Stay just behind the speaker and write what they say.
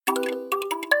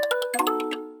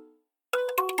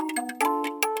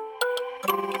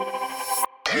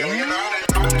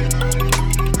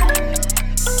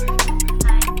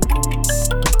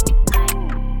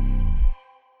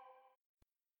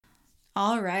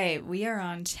All right, we are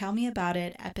on Tell Me About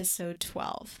It, episode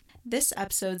 12. This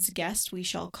episode's guest we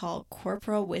shall call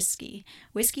Corporal Whiskey.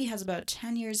 Whiskey has about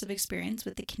 10 years of experience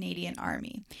with the Canadian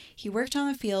Army. He worked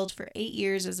on the field for 8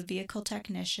 years as a vehicle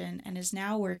technician and is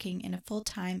now working in a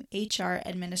full-time HR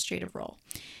administrative role.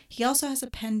 He also has a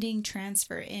pending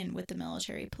transfer in with the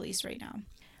military police right now.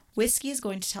 Whiskey is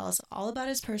going to tell us all about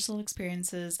his personal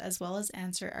experiences as well as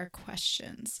answer our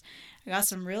questions. I got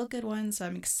some real good ones, so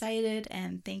I'm excited,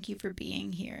 and thank you for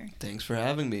being here. Thanks for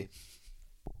having me.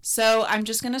 So I'm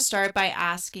just going to start by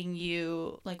asking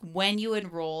you, when you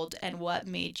enrolled and what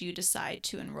made you decide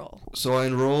to enroll. So I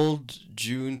enrolled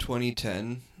June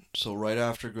 2010, so right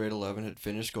after grade 11 had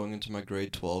finished, going into my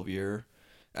grade 12 year.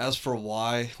 As for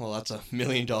why, well, that's $1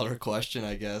 million question,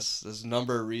 I guess. There's a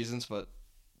number of reasons, but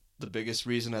the biggest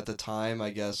reason at the time,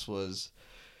 I guess, was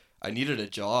I needed a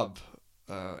job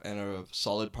and a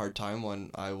solid part-time one.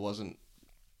 I wasn't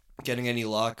getting any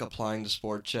luck applying to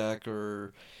Sport Check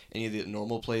or any of the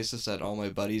normal places that all my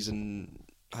buddies in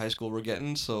high school were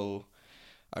getting. So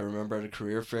I remember at a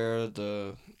career fair,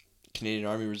 the Canadian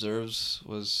Army Reserves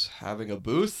was having a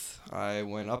booth. I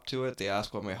went up to it. They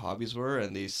asked what my hobbies were,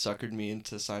 and they suckered me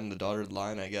into signing the dotted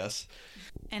line, I guess.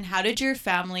 And how did your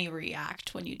family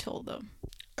react when you told them?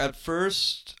 At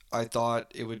first, I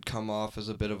thought it would come off as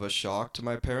a bit of a shock to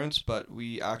my parents, but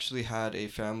we actually had a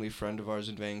family friend of ours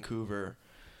in Vancouver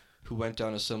who went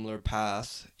down a similar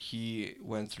path. He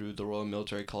went through the Royal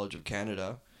Military College of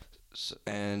Canada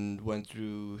and went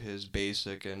through his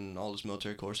basic and all his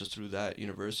military courses through that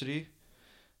university.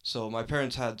 So my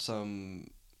parents had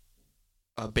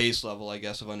a base level, I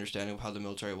guess, of understanding of how the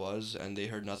military was, and they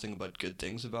heard nothing but good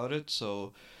things about it.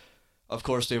 So of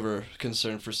course, they were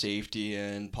concerned for safety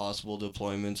and possible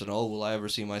deployments and, will I ever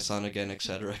see my son again,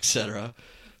 etc., etc.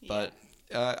 Yeah. But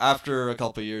after a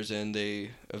couple of years in,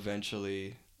 they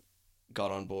eventually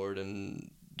got on board and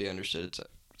they understood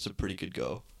it's a pretty good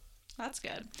go. That's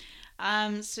good.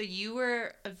 So you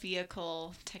were a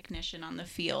vehicle technician on the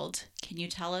field. Can you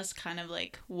tell us kind of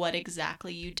what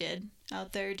exactly you did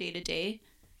out there day to day?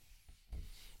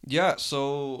 Yeah,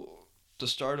 so the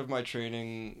start of my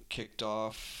training kicked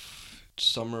off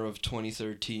summer of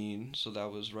 2013, so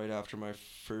that was right after my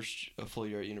first full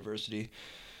year at university.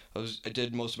 I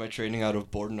did most of my training out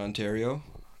of Borden, Ontario.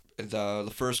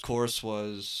 The first course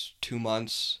was 2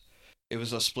 months. It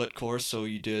was a split course, so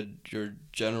you did your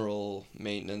general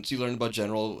maintenance. You learned about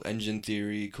general engine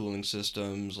theory, cooling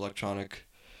systems, electronic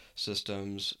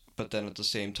systems, but then at the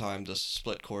same time, the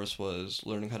split course was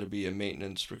learning how to be a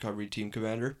maintenance recovery team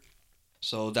commander.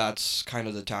 So that's kind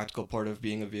of the tactical part of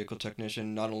being a vehicle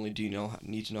technician. Not only do you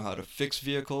need to know how to fix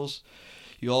vehicles,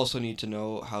 you also need to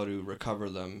know how to recover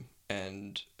them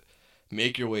and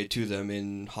make your way to them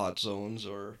in hot zones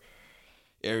or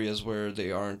areas where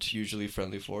they aren't usually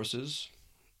friendly forces.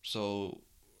 So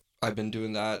I've been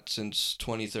doing that since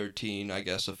 2013, I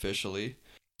guess, officially.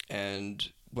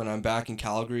 And when I'm back in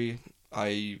Calgary,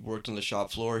 I worked on the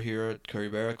shop floor here at Currie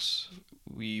Barracks.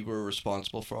 We were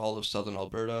responsible for all of southern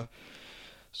Alberta.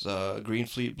 Green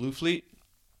fleet, blue fleet.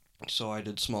 So I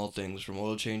did small things from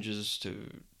oil changes to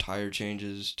tire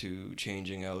changes to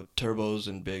changing out turbos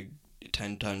and big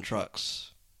 10-ton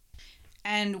trucks.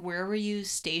 And where were you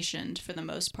stationed for the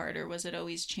most part, or was it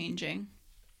always changing?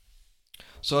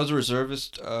 So as a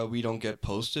reservist, we don't get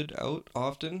posted out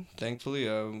often, thankfully.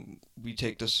 We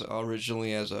take this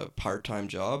originally as a part-time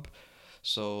job.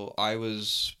 So I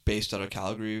was based out of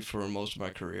Calgary for most of my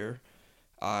career.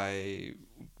 I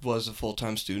was a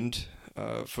full-time student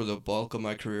for the bulk of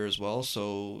my career as well,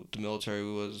 so the military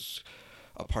was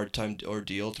a part-time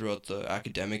ordeal throughout the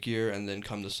academic year, and then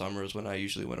come the summers when I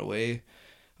usually went away.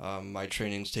 My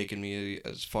training's taken me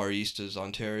as far east as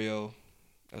Ontario,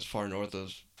 as far north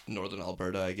as northern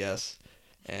Alberta, I guess,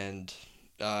 and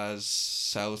as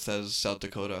south as South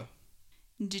Dakota.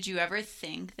 Did you ever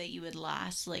think that you would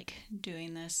last,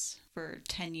 doing this for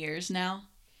 10 years now?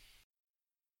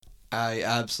 I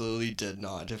absolutely did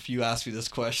not. If you asked me this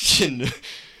question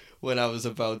when I was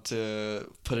about to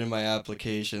put in my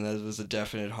application, that was a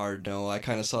definite hard no. I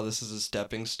kind of saw this as a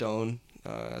stepping stone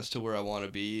as to where I want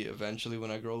to be eventually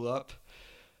when I grow up.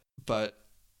 But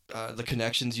the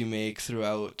connections you make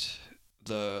throughout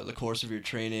the course of your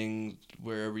training,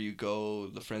 wherever you go,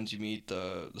 the friends you meet,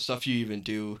 the stuff you even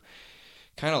do,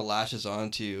 kind of lashes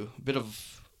onto you. A bit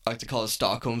of, I like to call it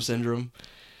Stockholm Syndrome.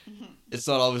 It's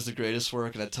not always the greatest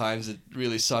work, and at times it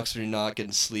really sucks when you're not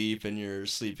getting sleep and you're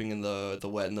sleeping in the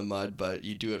wet and the mud, but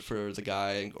you do it for the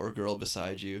guy or girl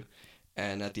beside you.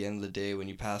 And at the end of the day, when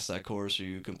you pass that course or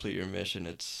you complete your mission,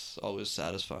 it's always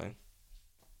satisfying.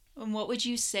 And what would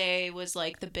you say was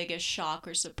the biggest shock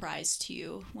or surprise to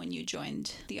you when you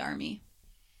joined the Army?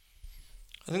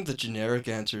 I think the generic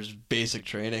answer is basic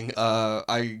training.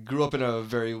 I grew up in a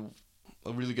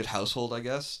really good household, I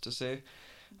guess to say,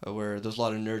 where there's a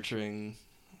lot of nurturing.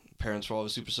 Parents were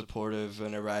always super supportive.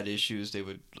 Whenever I had issues, they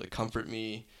would like comfort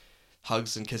me,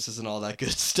 hugs and kisses and all that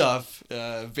good stuff.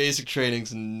 Basic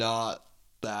training's not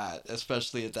that,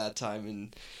 especially at that time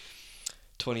in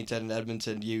 2010 in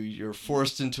Edmonton. You're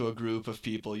forced into a group of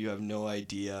people you have no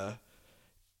idea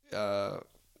uh,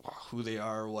 who they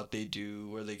are, what they do,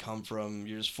 where they come from.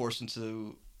 You're just forced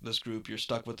into this group. You're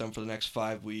stuck with them for the next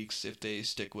 5 weeks if they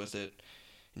stick with it,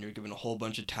 and you're given a whole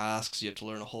bunch of tasks. You have to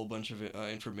learn a whole bunch of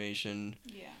information,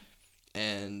 Yeah.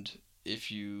 and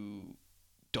if you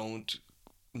don't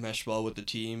mesh well with the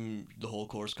team, the whole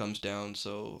course comes down.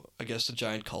 So I guess the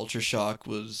giant culture shock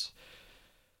was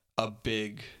a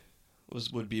big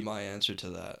would be my answer to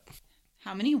that.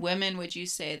 How many women would you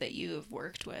say that you have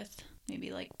worked with?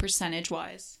 Maybe like percentage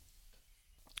wise.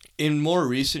 In more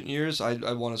recent years, I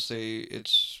want to say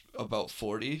it's about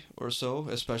 40 or so,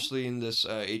 especially in this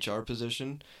HR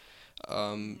position.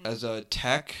 As a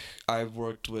tech, I've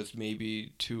worked with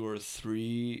maybe two or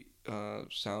three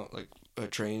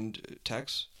trained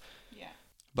techs. Yeah.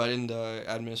 But in the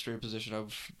administrative position,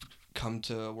 I've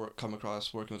come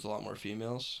across working with a lot more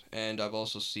females, and I've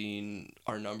also seen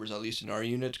our numbers, at least in our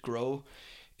unit, grow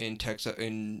in trades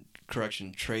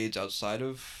outside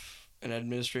of an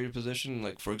administrative position.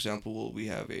 Like for example, we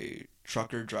have a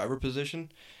trucker driver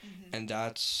position, and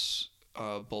that's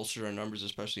bolstered our numbers,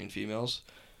 especially in females.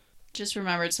 Just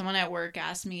remembered someone at work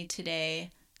asked me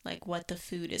today, like, what the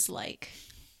food is like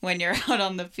when you're out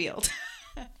on the field.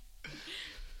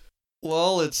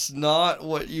 Well, it's not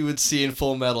what you would see in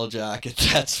Full Metal Jacket,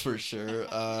 that's for sure.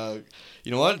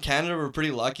 You know what? In Canada, we're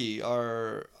pretty lucky.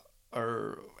 Our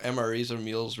MREs, or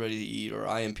meals ready to eat, or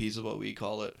IMPs is what we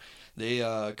call it. They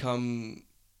come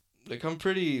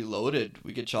pretty loaded.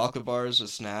 We get chocolate bars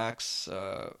with snacks.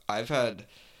 I've had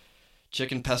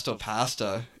chicken pesto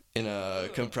pasta in a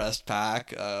compressed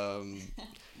pack.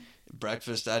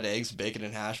 Breakfast, I had eggs, bacon,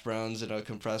 and hash browns in a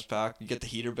compressed pack. You get the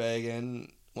heater bag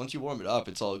in. Once you warm it up,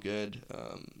 it's all good.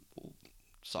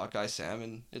 Sockeye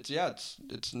salmon.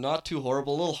 It's not too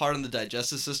horrible. A little hard on the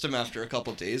digestive system after a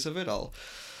couple days of it, I'll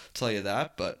tell you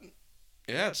that. But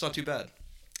yeah, it's not too bad.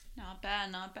 Not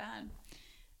bad, not bad.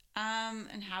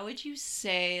 And how would you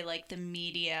say like the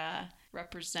media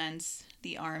represents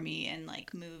the army in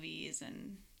like movies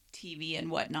and TV and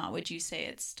whatnot? Would you say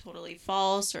it's totally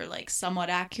false or like somewhat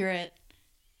accurate?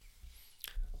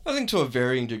 I think to a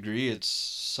varying degree, it's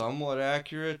somewhat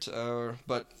accurate,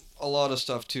 but a lot of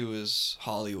stuff too is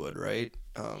Hollywood, right?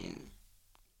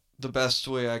 The best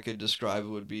way I could describe it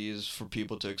would be is for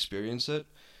people to experience it.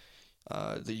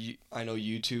 I know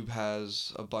YouTube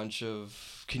has a bunch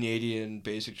of Canadian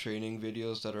basic training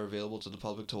videos that are available to the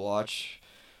public to watch.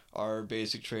 Our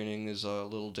basic training is a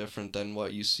little different than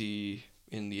what you see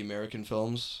in the American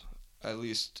films. At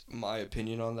least my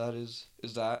opinion on that is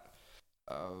that.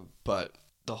 But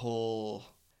the whole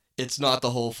it's not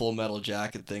the whole Full Metal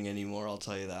Jacket thing anymore, I'll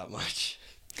tell you that much.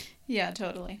 Yeah,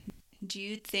 totally. Do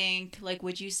you think, like,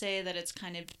 would you say that it's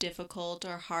kind of difficult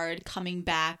or hard coming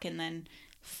back and then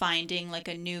finding like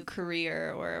a new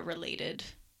career or a related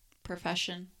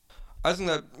profession? I think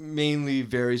that mainly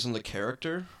varies on the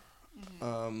character,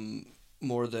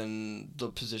 more than the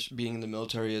position being in the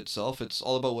military itself. It's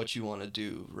all about what you want to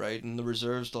do, right? In the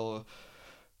reserves, the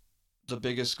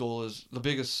biggest goal is the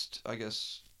biggest, I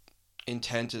guess,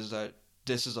 intent is that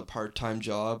this is a part-time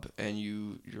job and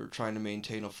you're trying to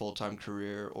maintain a full-time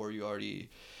career, or you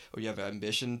have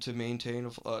ambition to maintain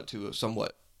to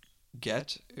somewhat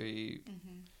get a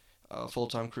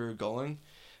full-time career going.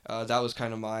 That was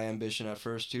kind of my ambition at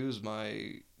first too. Is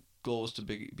my goal was to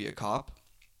be a cop,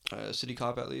 a city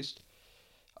cop at least.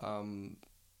 And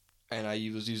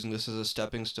I was using this as a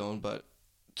stepping stone, but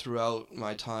throughout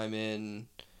my time in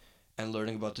and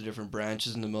learning about the different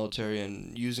branches in the military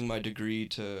and using my degree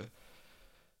to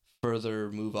further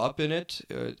move up in it,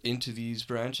 into these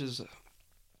branches,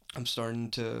 I'm starting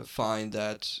to find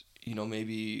that,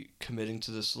 maybe committing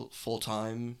to this full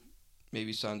time,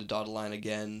 maybe sign the dotted line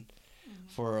again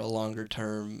for a longer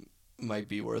term might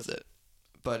be worth it.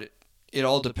 But it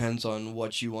all depends on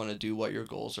what you want to do, what your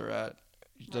goals are at.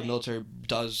 The Right. military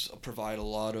does provide a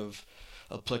lot of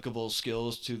applicable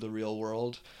skills to the real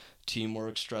world: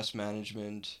 teamwork, stress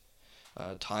management,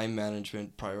 time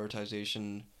management,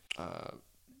 prioritization.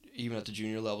 Even at the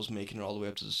junior levels, making it all the way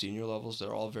up to the senior levels,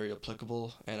 they're all very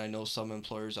applicable. And I know some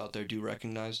employers out there do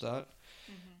recognize that.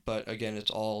 But again,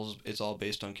 it's all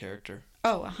based on character.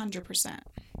 Oh, 100%.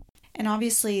 And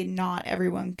obviously, not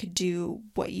everyone could do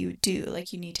what you do.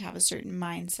 Like, you need to have a certain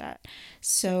mindset.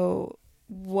 So,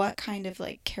 what kind of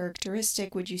like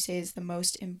characteristic would you say is the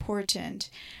most important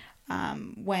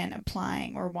when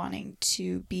applying or wanting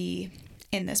to be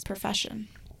in this profession?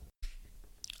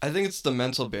 I think it's the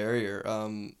mental barrier.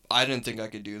 I didn't think I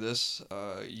could do this.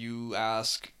 You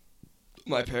ask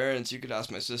my parents, you could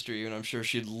ask my sister even, I'm sure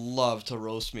she'd love to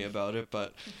roast me about it,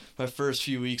 but my first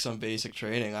few weeks on basic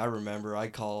training, I remember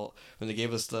when they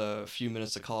gave us the few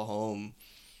minutes to call home,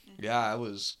 yeah, I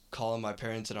was calling my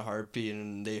parents in a heartbeat,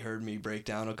 and they heard me break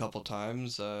down a couple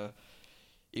times.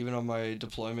 Even on my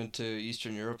deployment to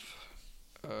Eastern Europe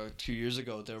 2 years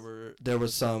ago, there were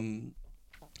some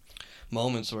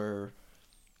moments where,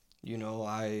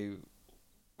 I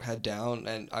had down,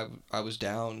 and I was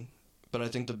down. But I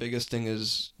think the biggest thing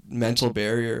is mental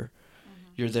barrier.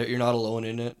 You're there. You're not alone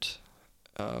in it.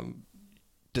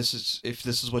 If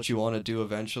this is what you want to do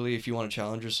eventually, if you want to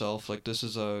challenge yourself, like, this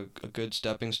is a good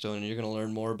stepping stone, and you're going to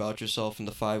learn more about yourself in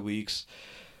the 5 weeks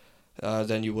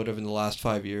than you would have in the last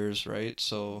 5 years, right?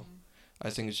 So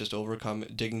I think it's just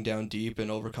digging down deep and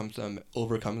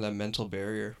overcoming that mental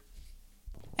barrier.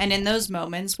 And in those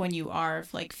moments when you are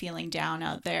like feeling down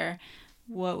out there,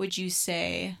 what would you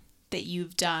say that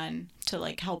you've done to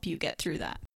like help you get through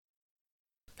that?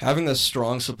 Having a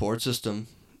strong support system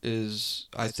is,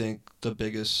 I think, the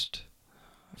biggest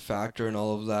factor in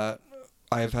all of that.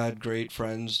 I've had great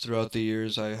friends throughout the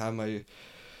years. I have my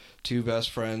 2 best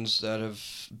friends that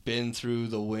have been through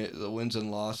the wins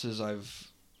and losses.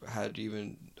 I've had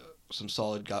even some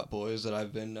solid gut boys that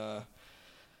I've been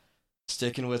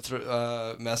sticking with,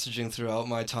 messaging throughout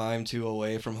my time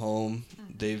away from home.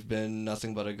 They've been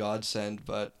nothing but a godsend,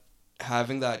 but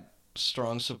having that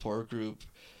strong support group,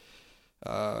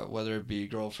 whether it be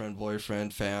girlfriend,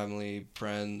 boyfriend, family,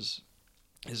 friends,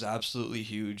 is absolutely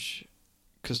huge,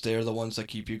 because they're the ones that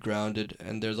keep you grounded,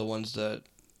 and they're the ones that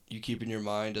you keep in your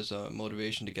mind as a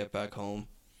motivation to get back home.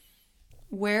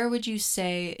 Where would you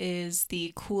say is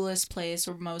the coolest place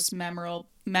or most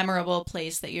memorable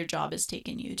place that your job has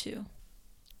taken you to?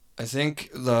 I think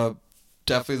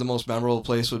definitely the most memorable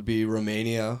place would be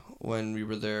Romania. When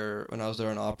I was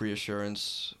there on Op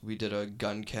Reassurance, we did a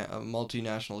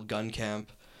multinational gun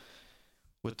camp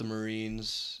with the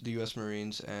Marines, the U.S.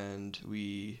 Marines, and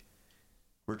we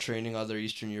were training other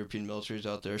Eastern European militaries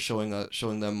out there,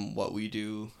 showing them what we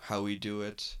do, how we do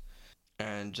it,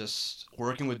 and just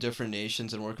working with different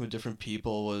nations and working with different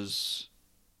people was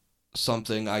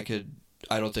something I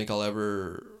don't think I'll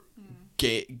ever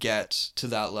get to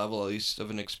that level, at least, of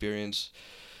an experience.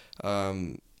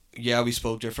 We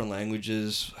spoke different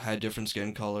languages, had different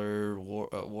skin color,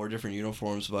 wore different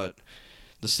uniforms, but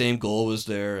the same goal was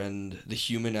there, and the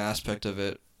human aspect of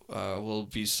it will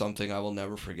be something I will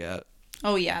never forget.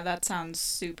 Oh yeah, that sounds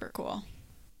super cool.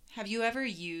 Have you ever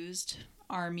used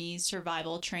Army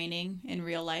survival training in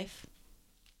real life?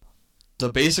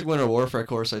 The basic winter warfare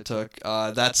course I took,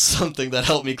 that's something that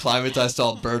helped me acclimatize to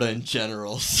Alberta in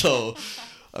general, so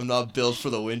I'm not built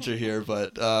for the winter here,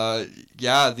 but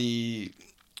the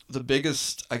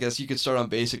biggest, I guess you could start on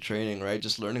basic training, right?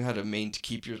 Just learning how to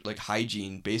keep your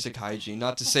basic hygiene.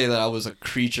 Not to say that I was a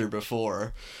creature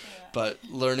before, but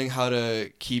learning how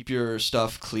to keep your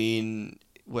stuff clean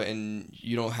when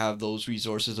you don't have those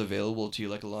resources available to you,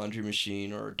 like a laundry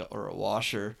machine or a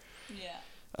washer.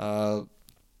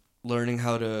 Learning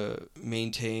how to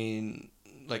maintain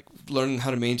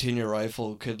your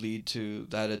rifle could lead to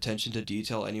that attention to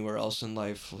detail anywhere else in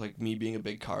life. Like me being a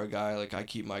big car guy, like I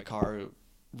keep my car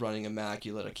running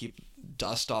immaculate. I keep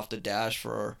dust off the dash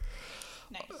for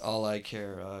all I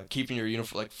care. Keeping your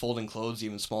uniform, like folding clothes,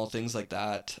 even small things like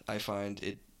that. I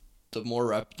find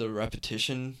the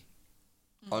repetition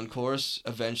on course,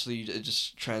 eventually it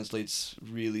just translates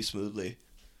really smoothly.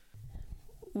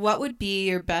 What would be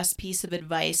your best piece of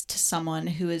advice to someone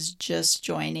who is just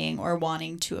joining or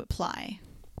wanting to apply?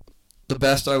 The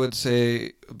best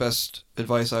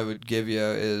advice I would give you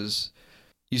is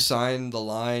you sign the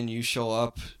line, you show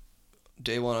up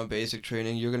day one on basic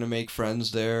training, you're going to make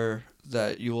friends there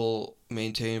that you will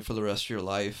maintain for the rest of your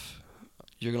life.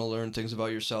 You're going to learn things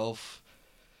about yourself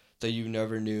that you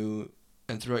never knew,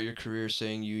 and throughout your career,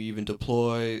 saying you even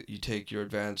deploy, you take your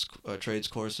advanced trades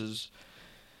courses,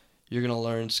 you're going to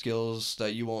learn skills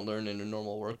that you won't learn in a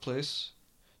normal workplace.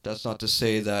 That's not to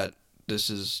say that this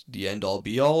is the end-all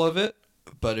be-all of it,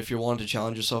 but if you're wanting to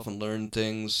challenge yourself and learn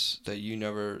things that you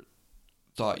never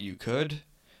thought you could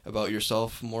about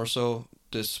yourself more so,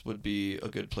 this would be a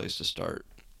good place to start.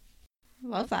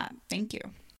 Love that. Thank you.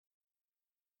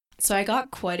 So I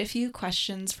got quite a few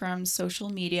questions from social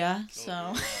media,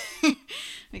 so I'm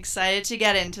excited to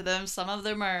get into them. Some of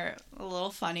them are a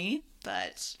little funny,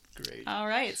 but great. All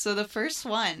right. So the first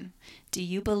one, do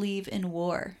you believe in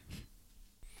war?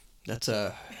 That's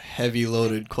a heavy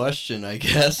loaded question, I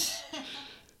guess.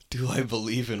 Do I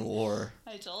believe in war?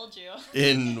 I told you.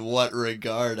 In what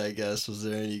regard, I guess? Was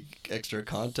there any extra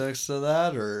context to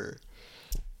that, or?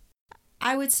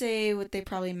 I would say what they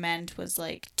probably meant was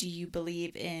like, do you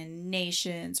believe in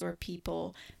nations or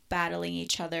people battling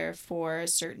each other for a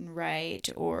certain right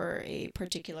or a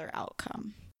particular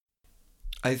outcome?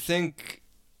 I think,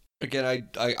 again,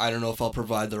 I don't know if I'll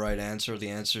provide the right answer or the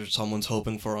answer someone's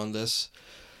hoping for on this.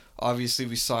 Obviously,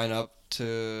 we sign up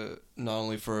to not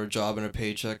only for a job and a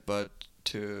paycheck, but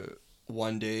to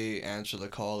one day answer the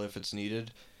call if it's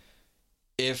needed.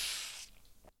 If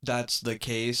that's the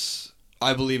case,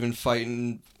 I believe in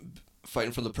fighting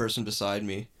for the person beside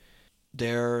me.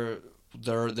 They're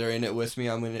in it with me.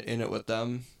 I'm in it with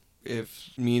them.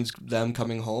 If it means them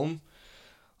coming home,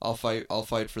 I'll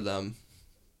fight for them.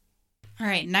 All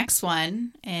right, next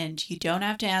one, and you don't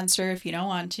have to answer if you don't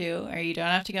want to, or you don't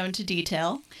have to go into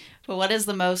detail. But what is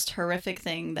the most horrific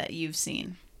thing that you've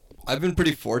seen? I've been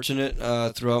pretty fortunate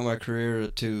throughout my career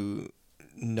to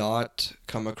not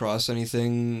come across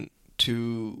anything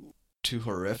too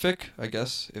horrific, I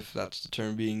guess, if that's the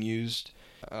term being used.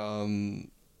 In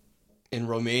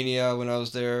Romania, when I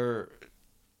was there,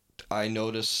 I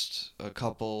noticed a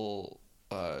couple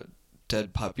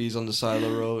dead puppies on the side of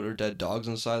the road, or dead dogs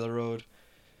on the side of the road.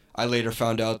 I later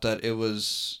found out that it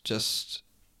was just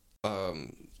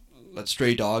that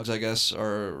stray dogs, I guess,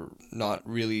 are not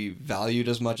really valued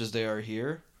as much as they are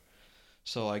here.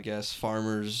 So I guess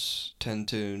farmers tend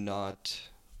to not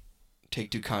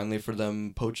take too kindly for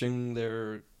them poaching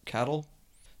their cattle.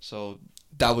 So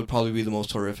that would probably be the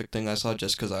most horrific thing I saw,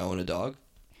 just because I own a dog.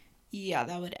 Yeah,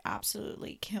 that would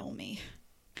absolutely kill me.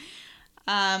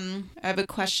 I have a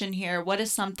question here. What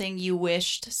is something you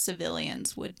wished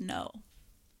civilians would know?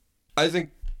 I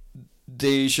think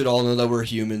they should all know that we're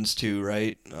humans too,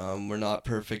 right? We're not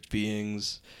perfect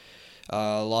beings.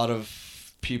 A lot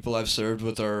of people I've served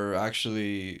with are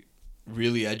actually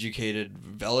really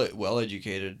educated, well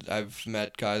educated. I've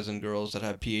met guys and girls that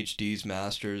have PhDs,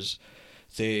 masters.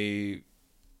 They've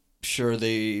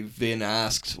been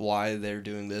asked why they're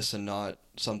doing this and not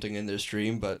something in their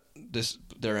stream, but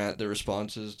their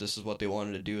response is this is what they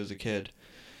wanted to do as a kid,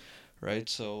 right?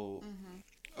 So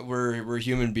we're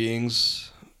human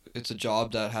beings. It's a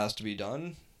job that has to be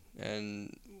done,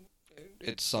 and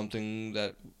it's something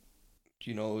that,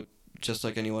 just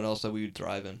like anyone else, that we would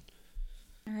thrive in.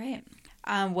 All right.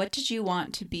 What did you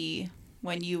want to be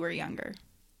when you were younger?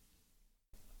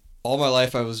 All my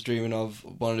life I was dreaming of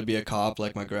wanting to be a cop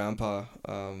like my grandpa.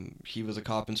 He was a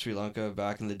cop in Sri Lanka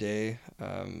back in the day.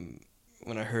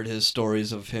 When I heard his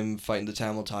stories of him fighting the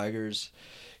Tamil Tigers,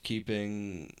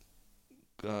 keeping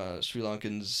Sri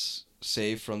Lankans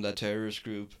safe from that terrorist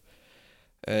group,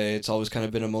 it's always kind of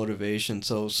been a motivation.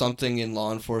 So something in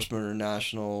law enforcement or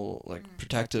national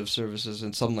protective services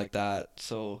and something like that.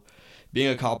 So being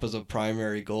a cop is a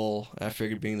primary goal. I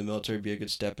figured being in the military would be a good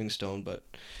stepping stone, but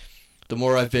the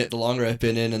longer I've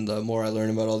been in, and the more I learn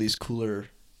about all these cooler,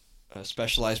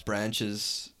 specialized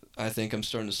branches, I think I'm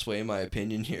starting to sway my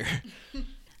opinion here.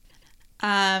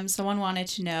 Someone wanted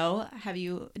to know, have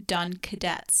you done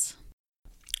cadets?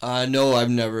 No, I've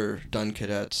never done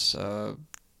cadets.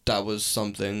 That was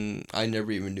something I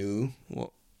never even knew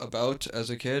about as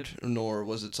a kid, nor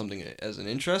was it something as an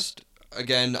interest.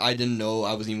 Again, I didn't know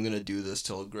I was even going to do this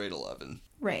till grade 11.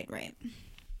 Right.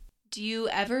 Do you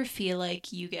ever feel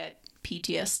like you get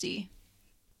PTSD?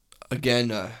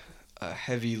 Again, a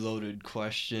heavy loaded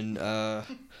question.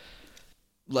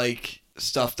 Like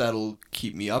stuff that'll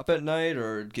keep me up at night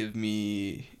or give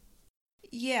me...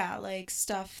 Yeah, like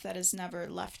stuff that has never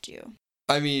left you.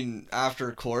 I mean,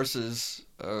 after courses,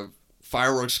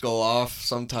 fireworks go off.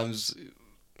 Sometimes,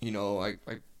 I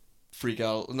freak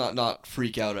out. Not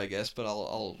freak out, I guess, but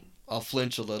I'll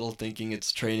flinch a little, thinking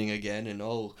it's training again, and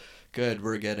oh, good,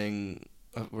 we're getting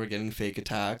fake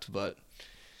attacked. But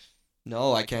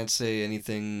no, I can't say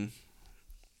anything.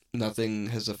 Nothing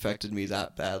has affected me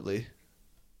that badly.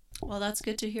 Well, that's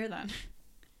good to hear then.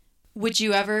 Would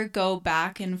you ever go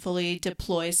back and fully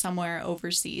deploy somewhere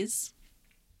overseas?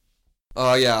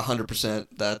 Yeah, 100%.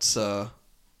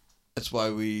 That's why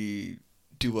we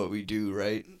do what we do,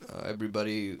 right?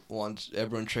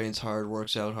 Everyone trains hard,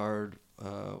 works out hard,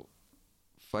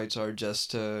 fights hard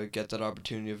just to get that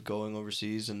opportunity of going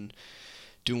overseas and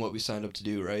doing what we signed up to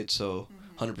do, right? So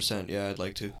 100%, yeah, I'd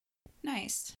like to.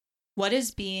 Nice. What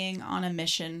is being on a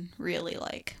mission really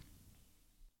like?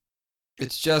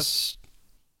 It's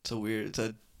a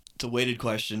weighted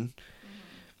question.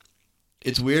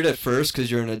 It's weird at first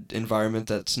because you're in an environment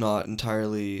that's not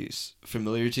entirely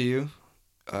familiar to you.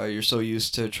 You're so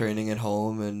used to training at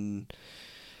home and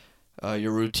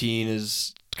Your routine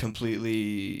is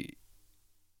completely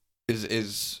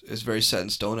is very set in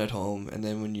stone at home, and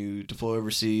then when you deploy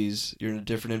overseas, you're in a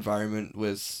different environment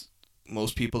with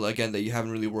most people again that you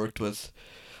haven't really worked with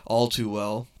all too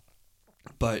well,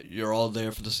 but you're all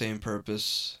there for the same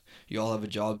purpose. You all have a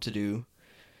job to do.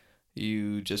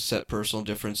 You just set personal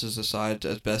differences aside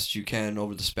as best you can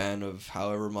over the span of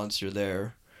however months you're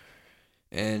there,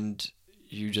 and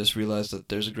you just realize that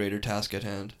there's a greater task at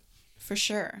hand. For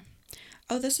sure.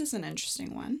 Oh, this is an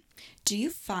interesting one. Do you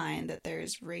find that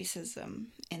there's racism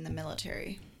in the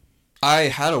military? I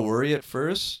had a worry at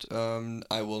first.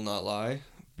 I will not lie.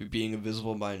 Being a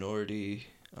visible minority,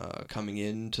 coming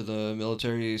into the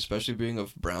military, especially being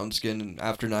of brown skin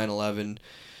after 9/11,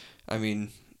 I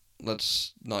mean,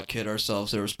 let's not kid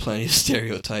ourselves. There was plenty of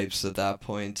stereotypes at that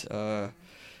point.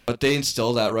 But they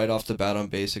instill that right off the bat on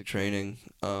basic training.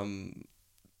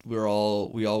 We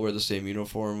all wear the same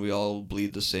uniform. We all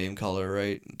bleed the same color,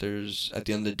 right? There's at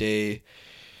the end of the day,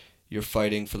 you're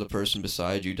fighting for the person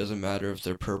beside you. Doesn't matter if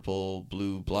they're purple,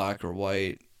 blue, black, or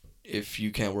white. If you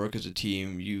can't work as a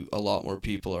team, a lot more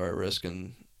people are at risk,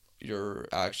 and your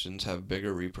actions have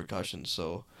bigger repercussions.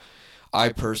 So, I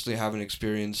personally haven't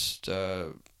experienced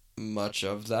much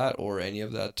of that or any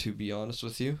of that, to be honest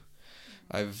with you.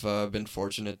 I've been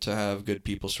fortunate to have good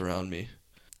people surround me.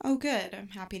 Oh, good. I'm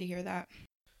happy to hear that.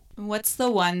 What's the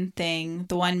one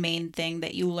main thing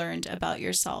that you learned about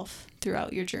yourself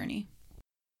throughout your journey?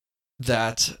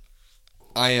 That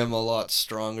I am a lot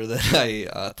stronger than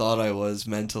I thought I was,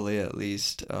 mentally at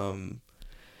least. Again,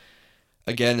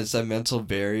 it's that mental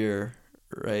barrier,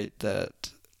 right?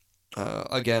 That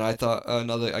again, I thought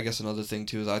another thing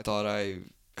too is I thought I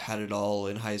had it all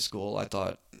in high school. I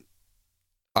thought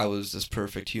I was this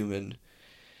perfect human,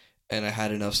 and I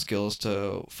had enough skills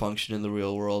to function in the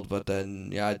real world. But then,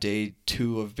 yeah, day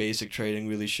 2 of basic training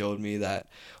really showed me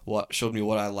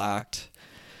what I lacked,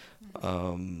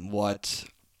 what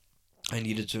I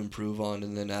needed to improve on.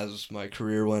 And then as my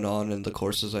career went on and the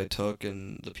courses I took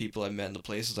and the people I met and the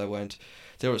places I went,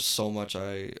 there was a lot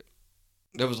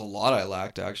I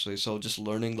lacked, actually. So just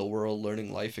learning the world,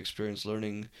 learning life experience,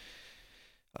 learning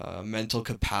mental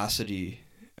capacity,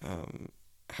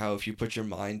 how if you put your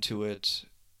mind to it,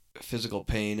 physical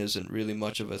pain isn't really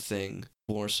much of a thing.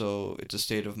 More so, it's a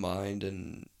state of mind,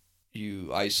 and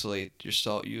you isolate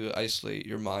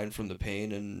your mind from the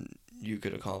pain, and you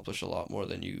could accomplish a lot more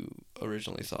than you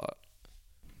originally thought.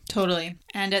 Totally.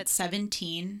 And at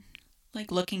 17,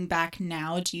 like looking back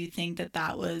now, do you think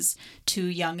that was too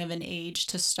young of an age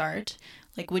to start?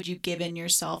 Like, would you given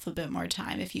yourself a bit more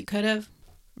time if you could have?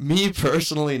 Me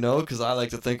personally, no, because I like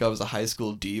to think I was a high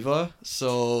school diva.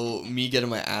 So me getting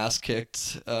my ass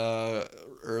kicked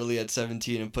early at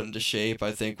 17 and put into shape,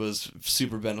 I think was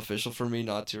super beneficial for me,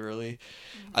 not too early.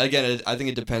 Again, I think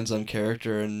it depends on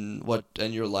character and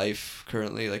your life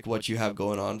currently, like what you have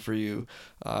going on for you.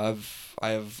 I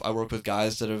work with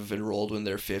guys that have enrolled when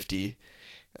they're 50.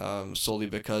 Solely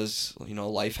because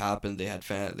life happened. They had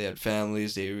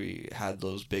families. They had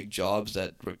those big jobs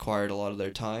that required a lot of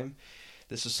their time.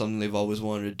 This is something they've always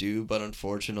wanted to do, but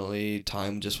unfortunately,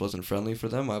 time just wasn't friendly for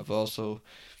them. I've also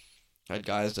had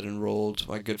guys that enrolled,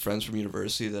 my good friends from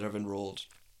university that have enrolled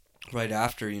right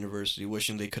after university,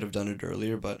 wishing they could have done it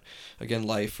earlier. But again,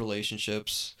 life,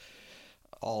 relationships,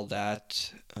 all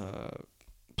that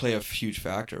play a huge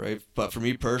factor, right? But for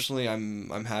me personally,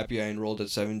 I'm happy I enrolled at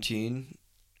 17.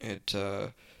 It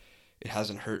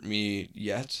hasn't hurt me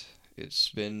yet. It's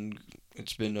been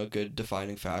a good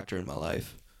defining factor in my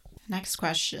life. Next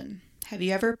question. Have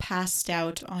you ever passed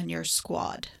out on your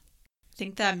squad? I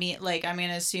think that I'm going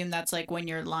to assume that's like when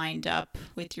you're lined up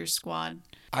with your squad.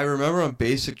 I remember on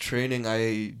basic training,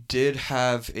 I did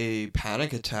have a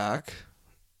panic attack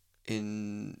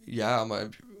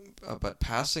but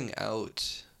passing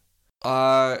out,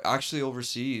 actually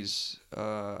overseas,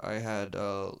 I had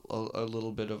a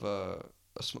little bit of a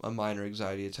minor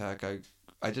anxiety attack. I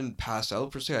didn't pass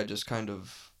out per se. I just kind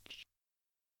of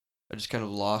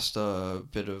lost a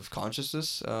bit of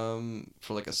consciousness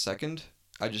for like a second.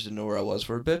 I just didn't know where I was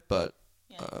for a bit, but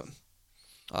it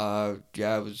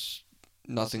was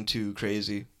nothing too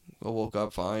crazy. I woke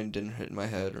up fine, didn't hit my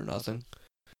head or nothing.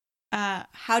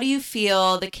 How do you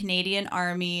feel the Canadian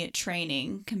Army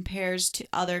training compares to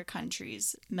other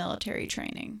countries' military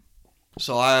training?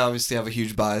 So I obviously have a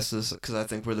huge bias because I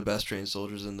think we're the best trained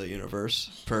soldiers in the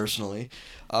universe, personally.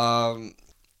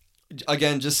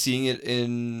 Again, just seeing it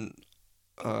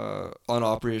on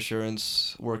Operating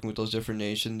Assurance, working with those different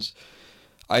nations,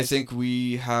 I think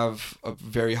we have a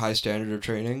very high standard of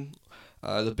training.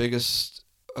 The biggest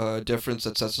difference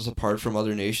that sets us apart from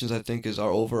other nations, I think, is the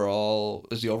overall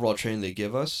training they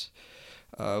give us.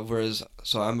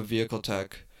 So I'm a vehicle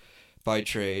tech by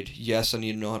trade. Yes, I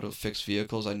need to know how to fix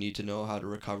vehicles. I need to know how to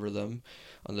recover them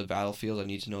on the battlefield. I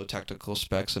need to know technical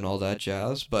specs and all that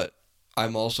jazz. But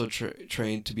I'm also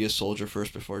trained to be a soldier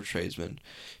first before a tradesman,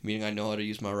 meaning I know how to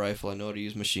use my rifle. I know how to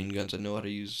use machine guns. I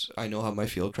know how my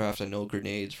field craft. I know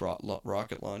grenades,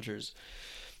 rocket launchers.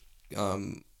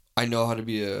 I know how to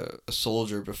be a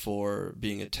soldier before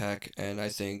being a tech, and I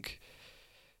think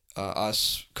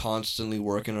us constantly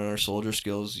working on our soldier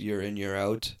skills year in, year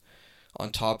out,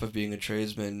 on top of being a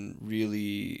tradesman,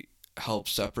 really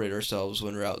helps separate ourselves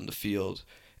when we're out in the field.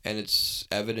 And it's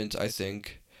evident, I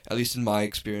think, at least in my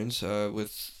experience,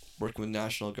 with working with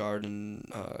National Guard in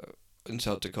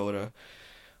South Dakota,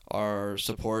 our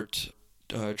support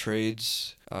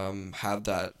trades have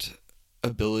that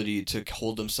ability to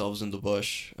hold themselves in the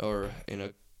bush or in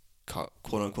a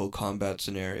quote-unquote combat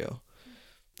scenario.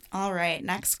 All right,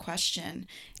 next question.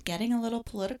 Getting a little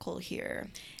political here.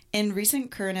 In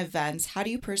recent current events, how do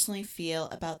you personally feel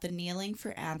about the kneeling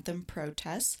for anthem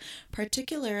protests,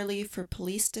 particularly for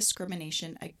police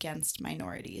discrimination against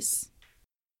minorities?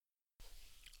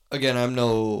 Again, I'm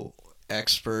no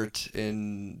expert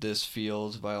in this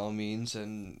field by all means,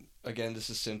 and again, this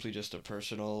is simply just a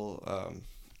personal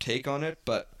take on it,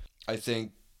 but I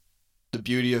think the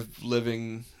beauty of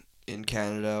living in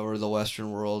Canada or the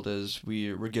Western world is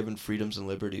we're given freedoms and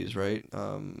liberties, right?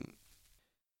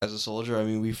 As a soldier, I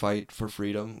mean, we fight for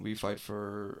freedom. We fight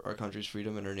for our country's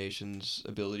freedom and our nation's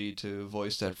ability to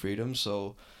voice that freedom.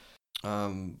 So,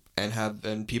 and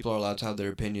people are allowed to have their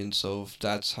opinions. So if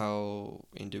that's how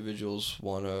individuals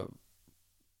want to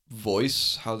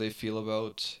voice how they feel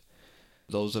about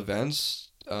those events,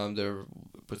 they're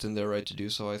within their right to do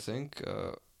so, I think.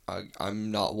 I'm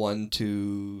not one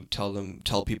to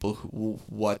tell people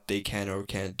what they can or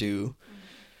can't do.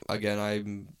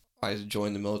 Again, I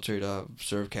joined the military to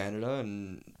serve Canada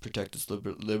and protect its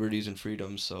liberties and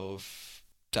freedoms. So if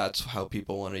that's how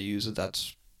people want to use it,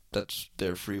 that's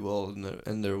their free will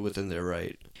and they're within their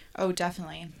right. Oh,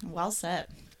 definitely. Well said.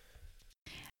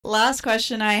 Last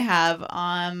question I have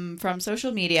from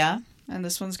social media, and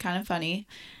this one's kind of funny.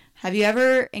 Have you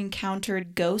ever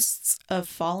encountered ghosts of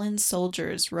fallen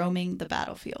soldiers roaming the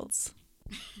battlefields?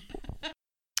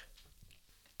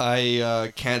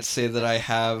 I can't say that I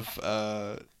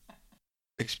have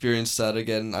experienced that.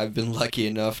 Again, I've been lucky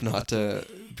enough not to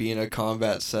be in a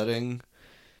combat setting.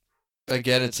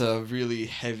 Again, it's a really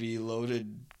heavy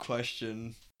loaded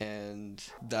question, and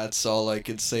that's all I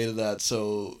could say to that.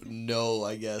 So no,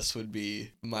 I guess, would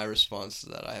be my response to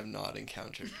that. I have not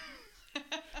encountered.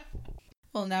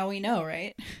 Well, now we know,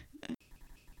 right?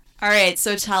 All right,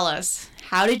 so tell us,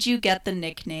 how did you get the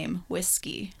nickname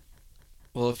Whiskey?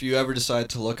 Well, if you ever decide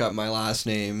to look up my last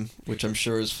name, which I'm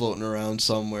sure is floating around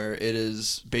somewhere, it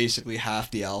is basically half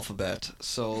the alphabet.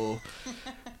 So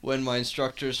when my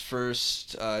instructors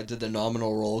first did the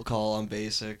nominal roll call on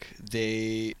basic,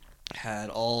 they had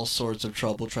all sorts of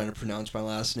trouble trying to pronounce my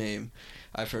last name.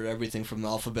 I've heard everything from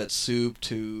alphabet soup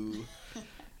to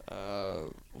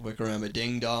Wickarama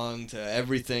Ding Dong to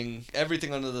everything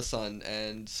under the sun.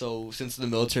 And so since in the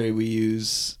military we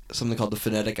use something called the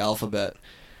phonetic alphabet,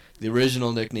 the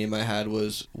original nickname I had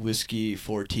was Whiskey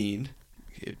 14.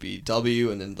 It'd be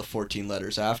W and then the 14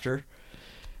 letters after.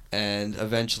 And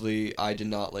eventually I did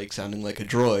not like sounding like a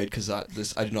droid because I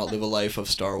did not live a life of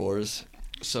Star Wars.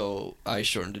 So I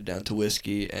shortened it down to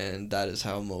Whiskey, and that is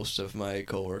how most of my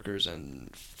coworkers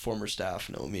and former staff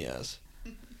know me as.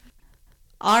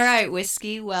 All right,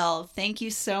 Whiskey. Well, thank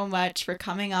you so much for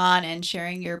coming on and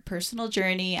sharing your personal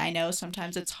journey. I know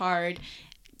sometimes it's hard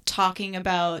talking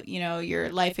about, your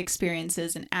life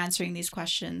experiences and answering these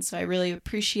questions. So I really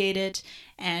appreciate it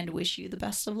and wish you the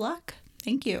best of luck.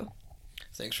 Thank you.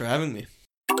 Thanks for having me.